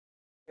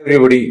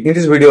Everybody, in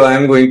this video I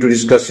am going to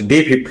discuss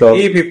D flip-flop.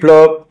 D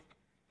flip-flop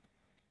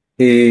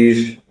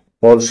is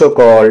also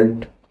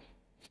called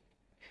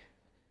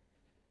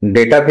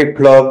data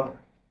flip-flop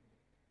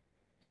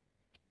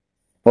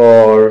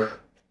or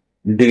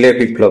delay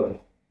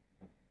flip-flop.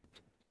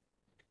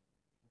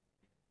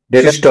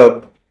 Data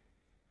stop,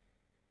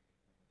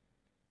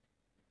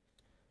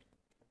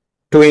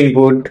 two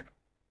input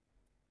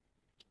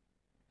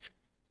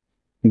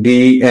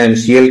D and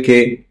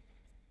CLK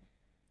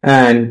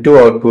and two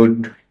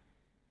output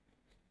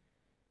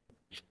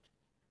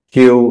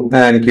Q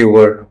and Q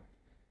word.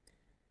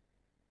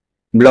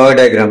 Block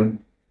diagram.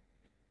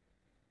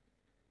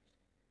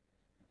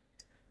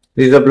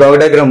 This is the block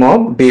diagram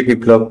of D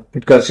flip-flop.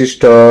 It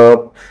consists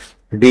of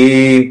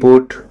D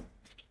input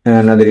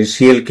and another is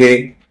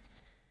CLK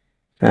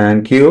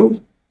and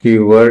Q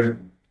word.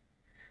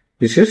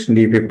 This is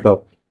D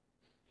flip-flop.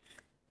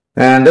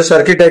 And the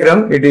circuit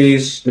diagram, it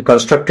is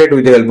constructed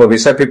with the help of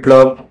SI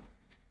flip-flop,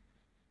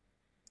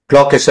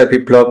 clock SI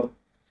flip-flop.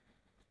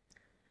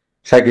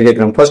 Circuit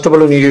diagram. First of all,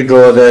 we need to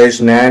draw the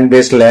NAND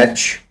based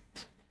latch.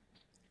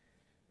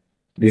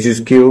 This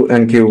is Q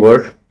and Q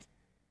word.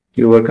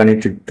 Q word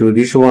connected to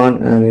this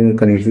one and then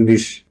connected to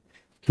this.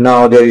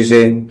 Now there is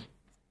a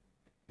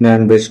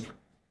NAND based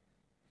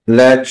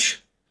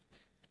latch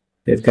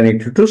that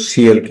connected to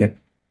CLK.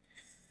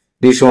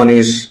 This one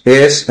is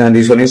S and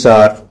this one is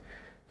R.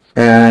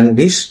 And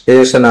this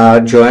S and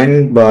R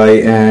joined by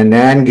a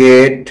NAND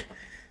gate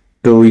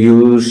to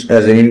use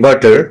as an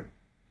inverter.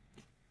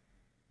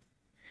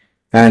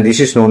 And this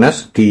is known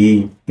as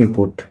D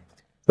input.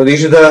 So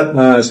this is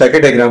the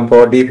circuit diagram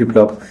for D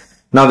flip-flop.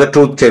 Now the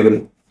truth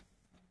table.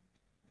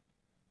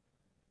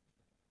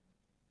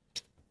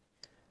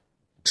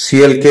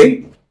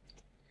 CLK,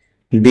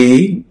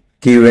 D,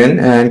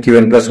 Qn and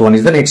Qn plus 1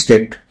 is the next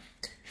state.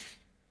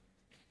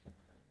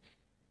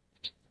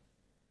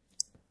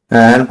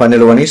 And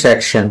final one is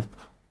action.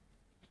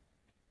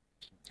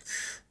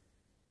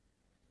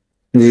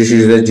 This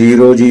is the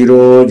 0,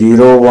 0,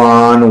 0,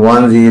 1,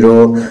 1,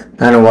 0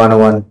 and 1,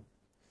 1.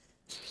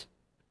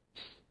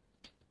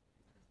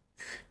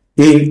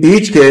 In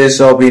each case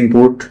of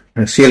input,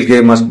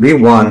 CLK must be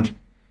 1.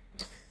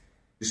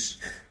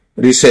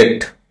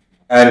 Reset.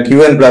 And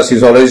Qn plus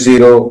is always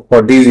 0.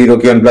 For D0,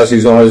 Qn plus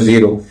is always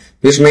 0.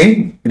 This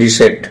means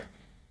reset.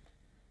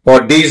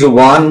 For D is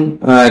 1,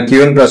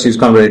 Qn plus is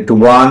converted to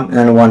 1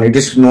 and 1. It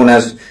is known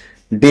as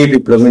D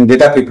flip-flop. In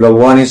data flip-flop,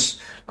 1 is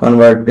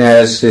converted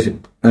as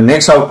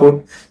next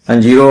output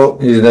and 0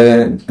 is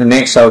the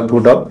next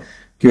output of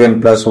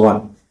Qn plus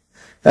 1.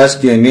 As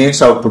the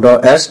next output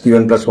of as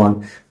Qn plus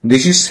 1.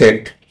 This is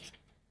set.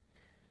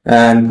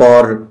 And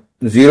for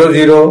 0,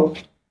 0,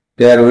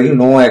 there will be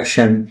no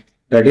action.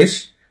 That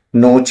is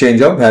no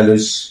change of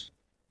values.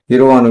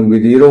 0, 1 will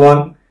be 0,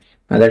 1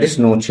 and that is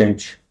no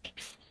change.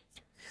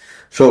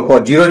 So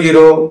for 0,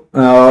 0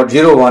 or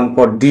 0, 1,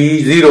 for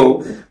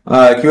D0,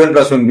 Qn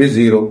plus 1 will be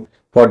 0.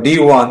 For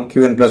D1,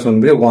 Qn plus 1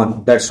 will be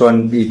 1. That's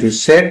when it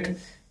is set.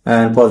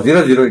 And for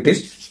 0, 0, it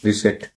is reset.